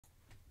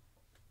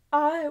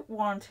I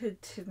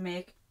wanted to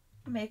make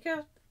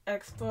a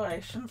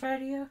exploration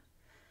video,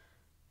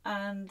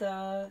 and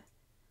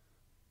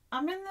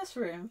I'm in this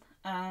room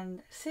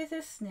and see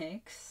the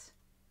snakes.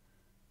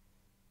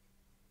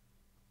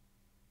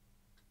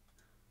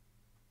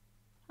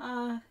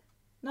 Uh,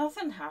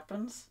 Nothing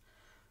happens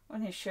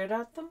when you shoot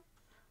at them.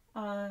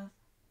 Uh,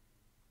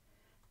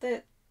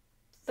 they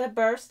they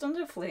burst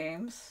into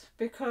flames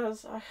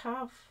because I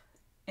have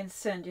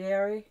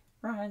incendiary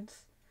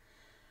rounds.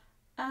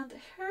 And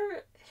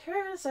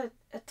here is a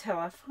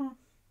telephone.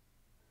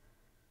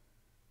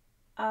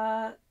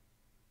 Uh,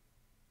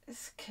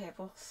 it's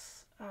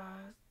cables.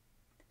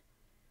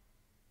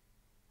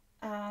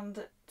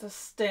 And the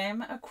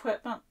STEM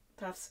equipment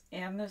that's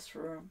in this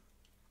room,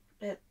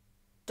 it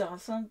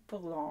doesn't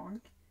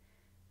belong.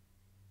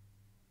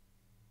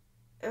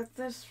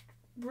 This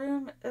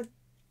room,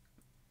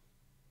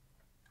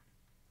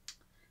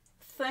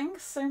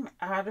 things seem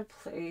out of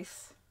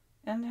place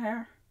in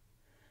here.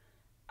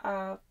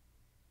 Uh,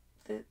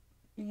 the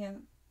you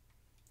know,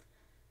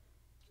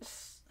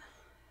 just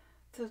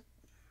the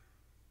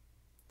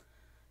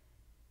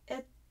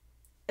it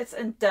it's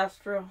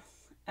industrial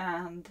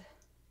and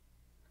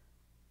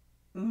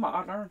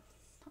modern,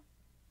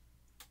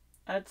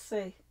 I'd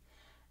say.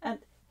 And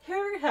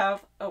here we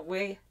have a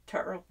wee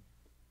turtle.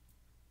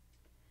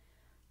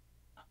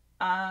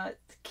 The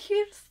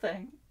cutest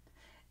thing,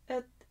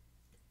 it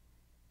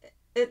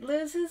it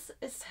loses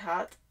its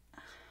hat.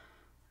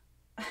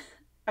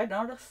 I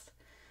noticed.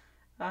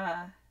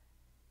 Uh,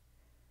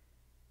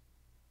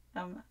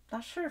 I'm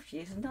not sure if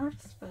you've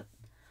noticed, but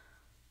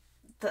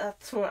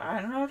that's what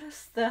I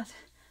noticed. That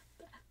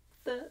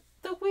the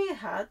wee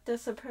hat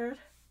disappeared.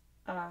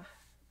 Uh,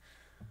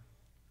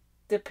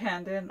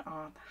 Depending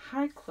on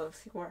how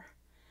close you were,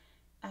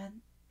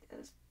 and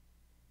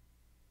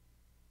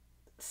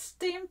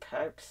steam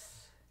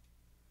pipes,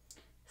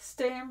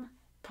 steam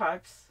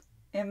pipes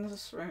in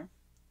this room.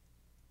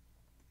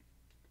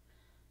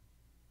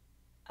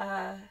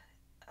 Uh,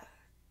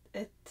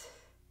 it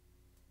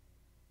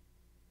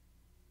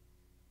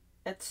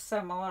it's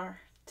similar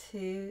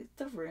to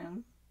the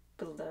room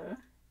below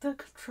the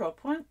control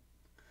point,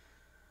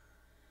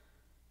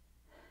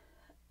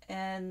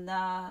 and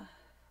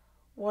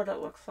what it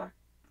looks like.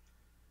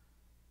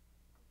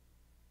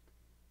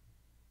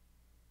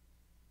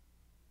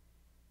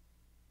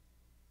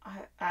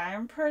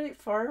 I'm pretty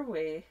far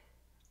away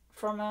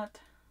from it,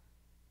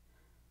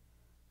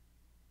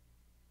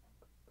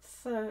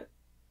 so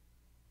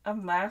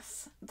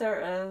unless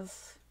there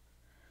is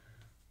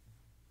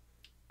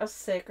a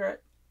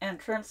secret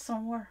entrance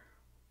somewhere,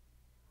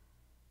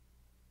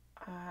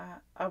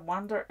 I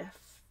wonder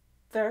if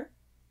there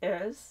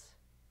is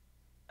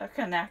a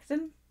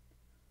connecting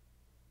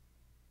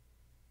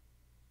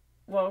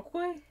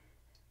walkway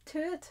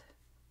to it.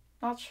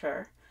 Not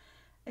sure.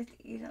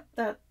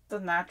 That the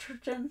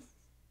nitrogen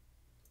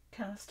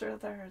canister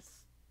there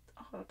is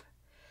odd.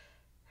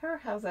 Here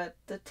has it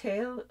the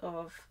tail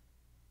of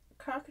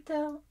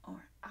crocodile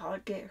or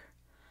alligator.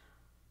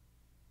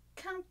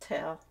 Can't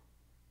tell.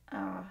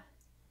 Uh,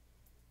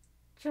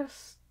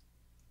 just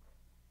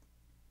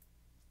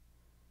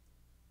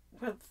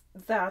with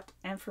that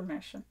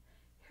information.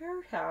 Here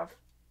we have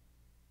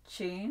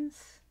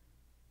chains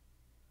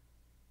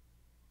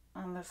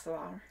on this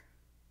ladder,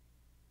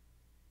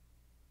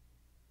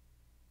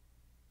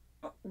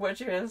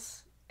 which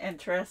is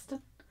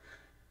interesting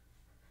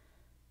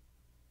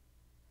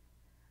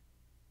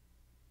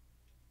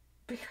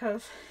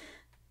because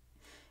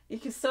you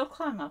can still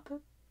climb up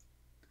it,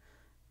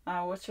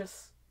 which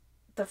is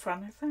the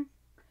funny thing.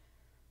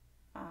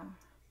 Uh,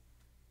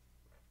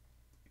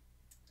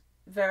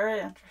 Very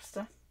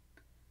interesting.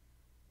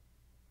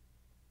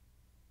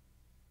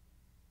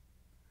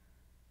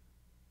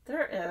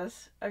 There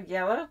is a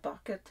yellow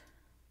bucket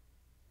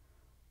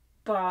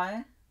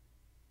by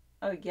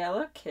a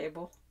yellow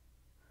cable.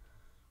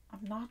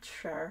 I'm not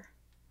sure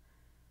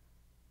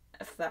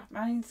if that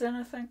means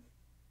anything.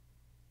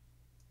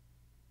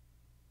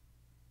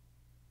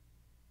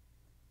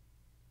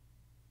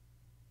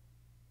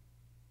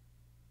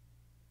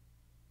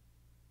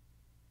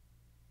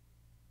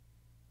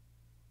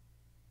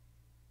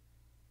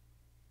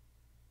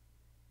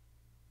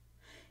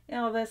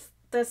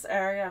 This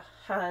area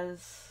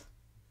has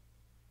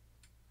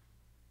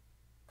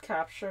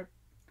captured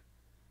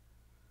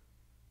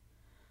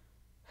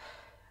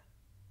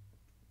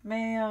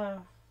my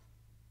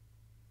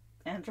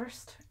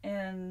interest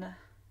in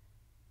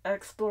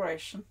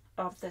exploration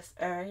of this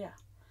area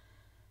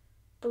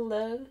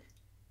below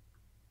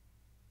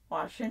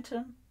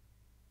Washington,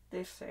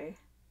 D.C.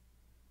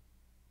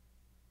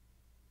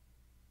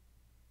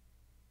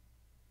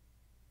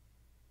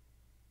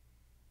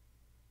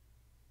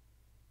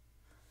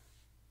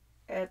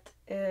 It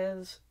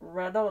is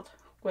riddled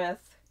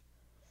with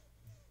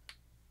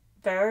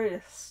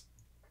various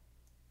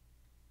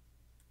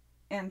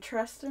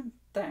interesting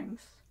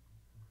things.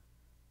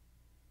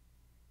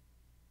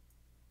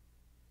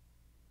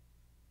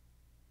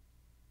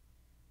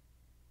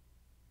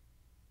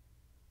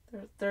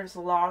 There's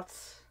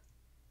lots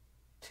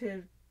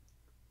to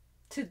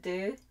to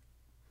do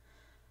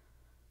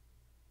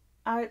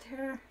out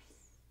here.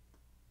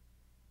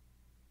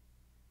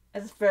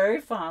 It's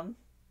very fun.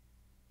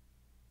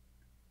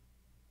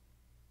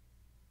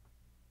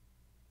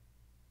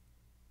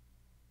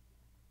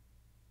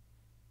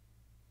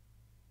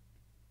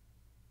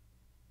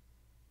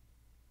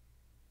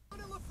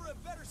 A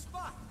better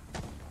spot.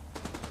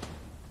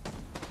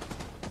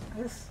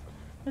 This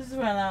is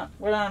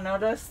when I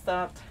noticed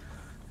that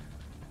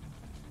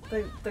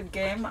the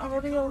game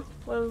audio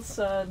was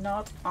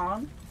not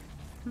on.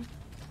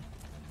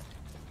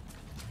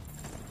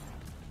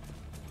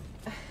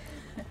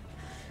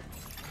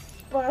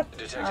 But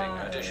detecting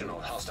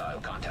additional hostile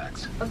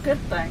contacts. A good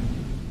thing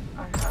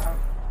I have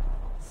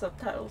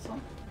subtitles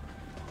on,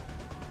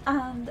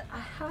 and I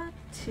had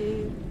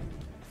to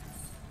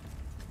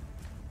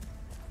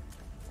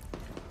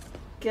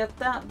get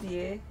that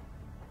view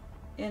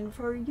in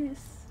for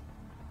use.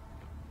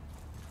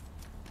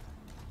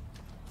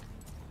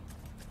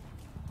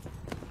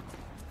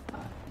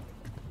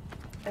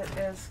 It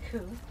is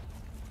cool.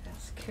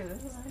 It's cool,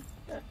 like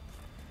that.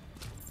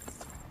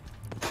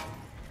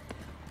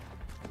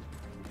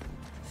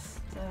 Just,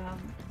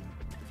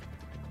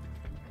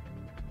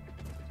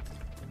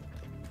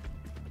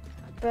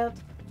 a bit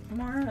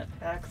more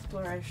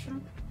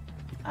exploration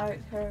out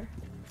here,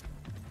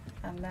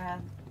 and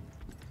then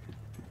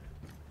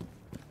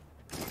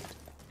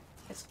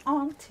it's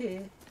on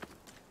to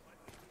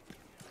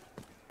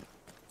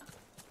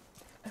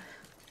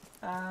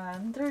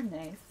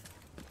underneath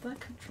the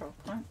control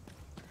point.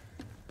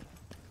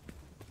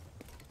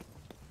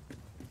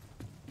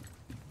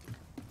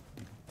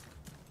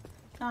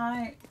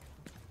 Now,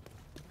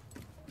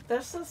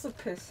 this is a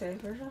PC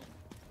version.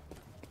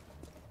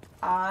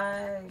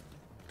 I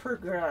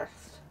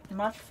progressed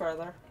much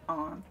further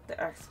on the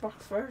Xbox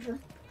version.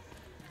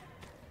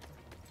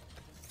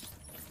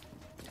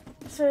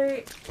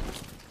 See,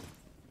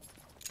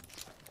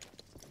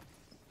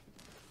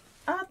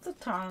 at the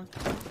time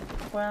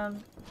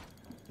when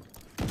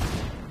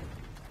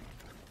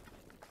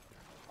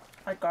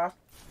I got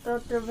the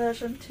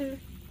Division 2,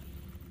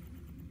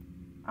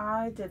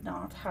 I did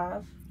not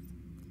have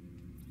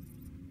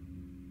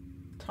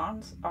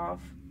tons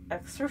of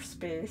extra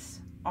space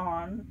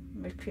on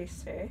my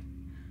PC,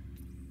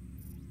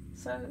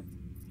 so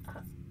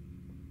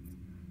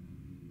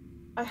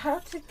I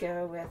had to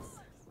go with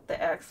the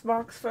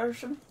Xbox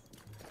version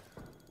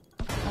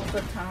at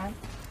the time.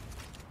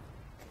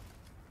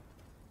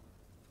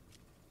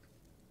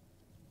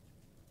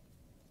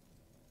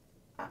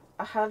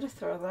 I had to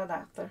throw that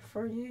out there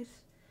for you.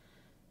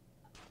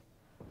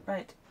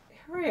 Right,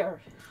 here we are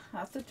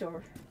at the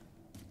door.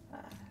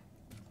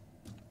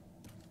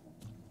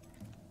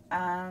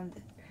 And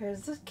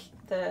here's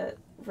the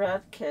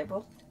red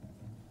cable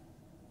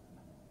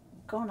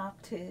going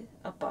up to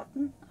a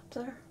button up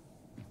there.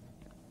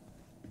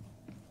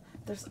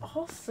 There's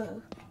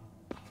also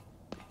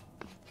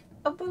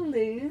a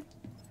balloon.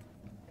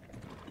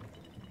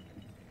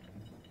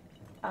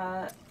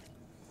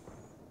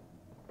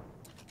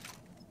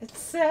 It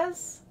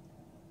says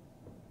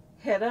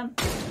hidden,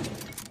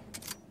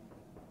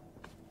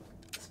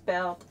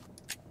 spelled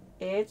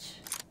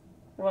HYDDEN.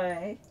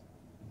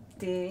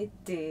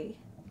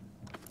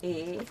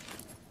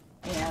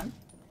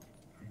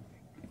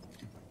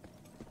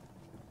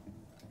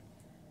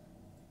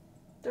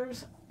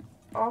 There's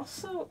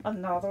also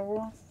another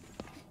one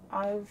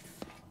I've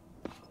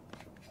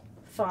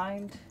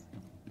found.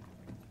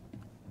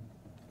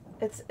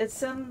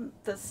 It's in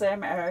the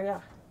same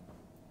area.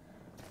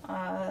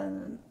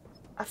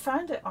 I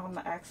found it on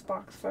the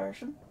Xbox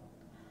version.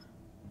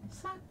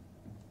 So,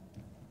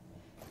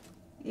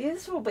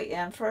 yous will be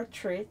in for a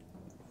treat.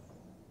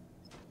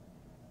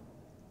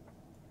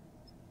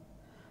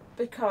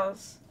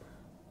 Because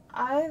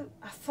I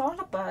thought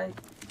about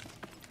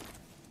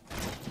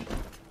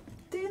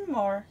doing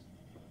more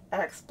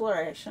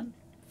exploration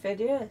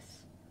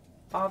videos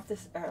of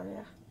this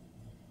area.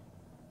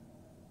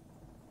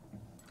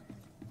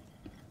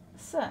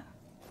 So,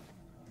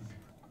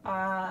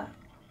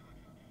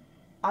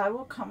 I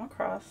will come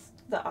across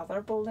the other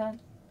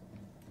building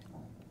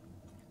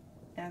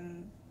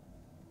in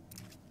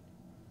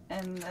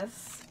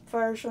this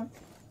version,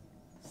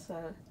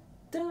 so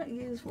don't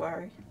use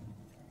worry,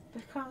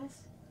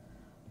 because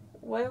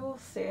we will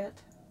see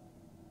it.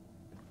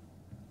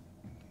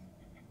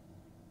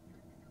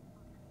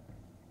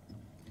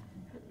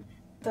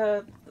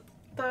 The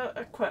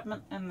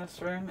equipment in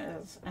this room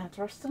is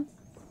interesting.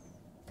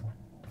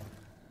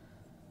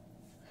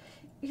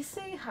 You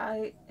see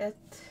how it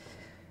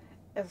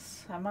is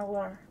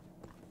similar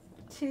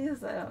to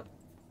the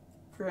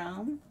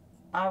room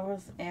I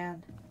was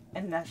in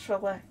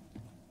initially.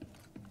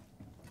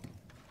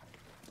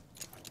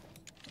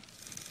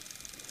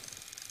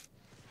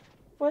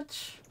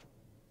 Which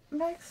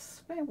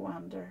makes me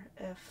wonder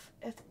if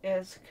it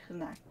is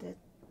connected.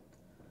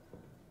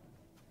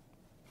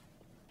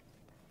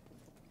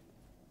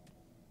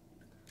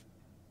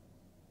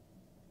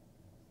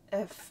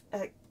 If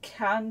it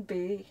can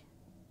be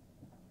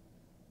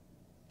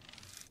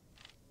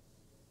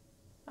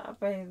I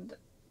mean,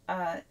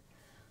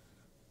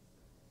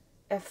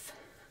 if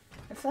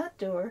that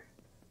door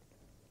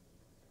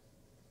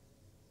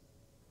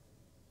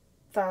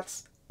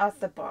that's at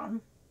the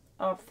bottom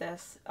of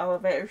this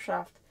elevator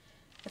shaft,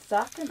 if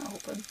that can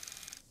open,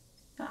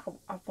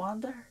 I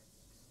wonder,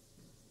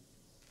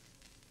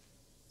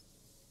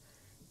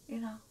 you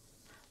know,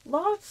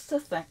 lots to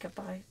think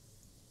about.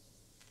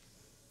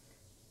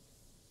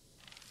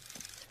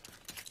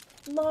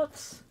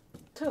 Lots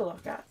to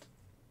look at.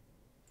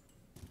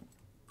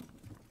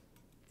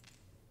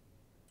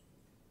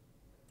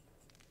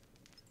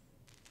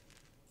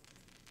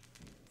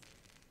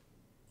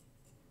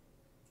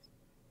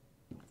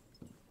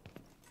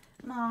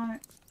 Now,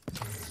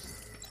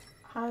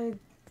 I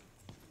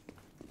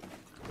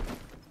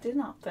did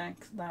not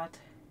think that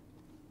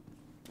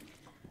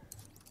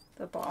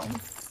the bomb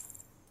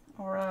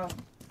or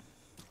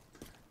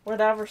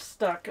whatever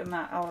stuck in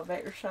that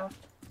elevator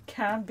shaft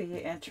can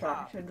be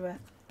interacted with,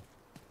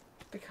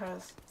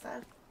 because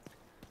that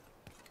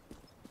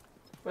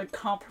would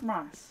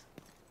compromise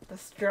the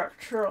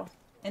structural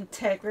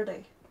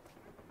integrity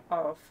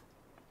of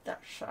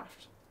that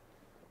shaft.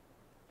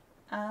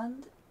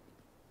 And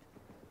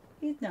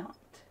you'd not.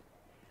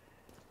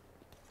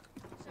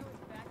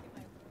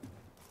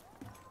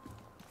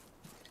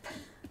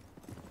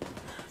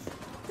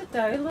 The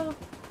dialogue,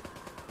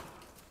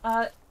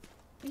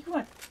 you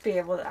wouldn't be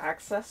able to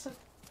access it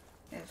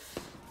if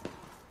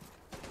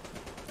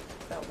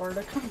that were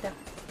to come down.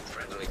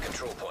 Friendly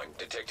control point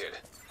detected.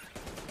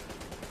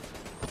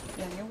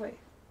 Anyway.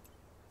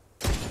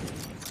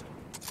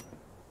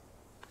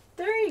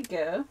 There you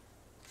go.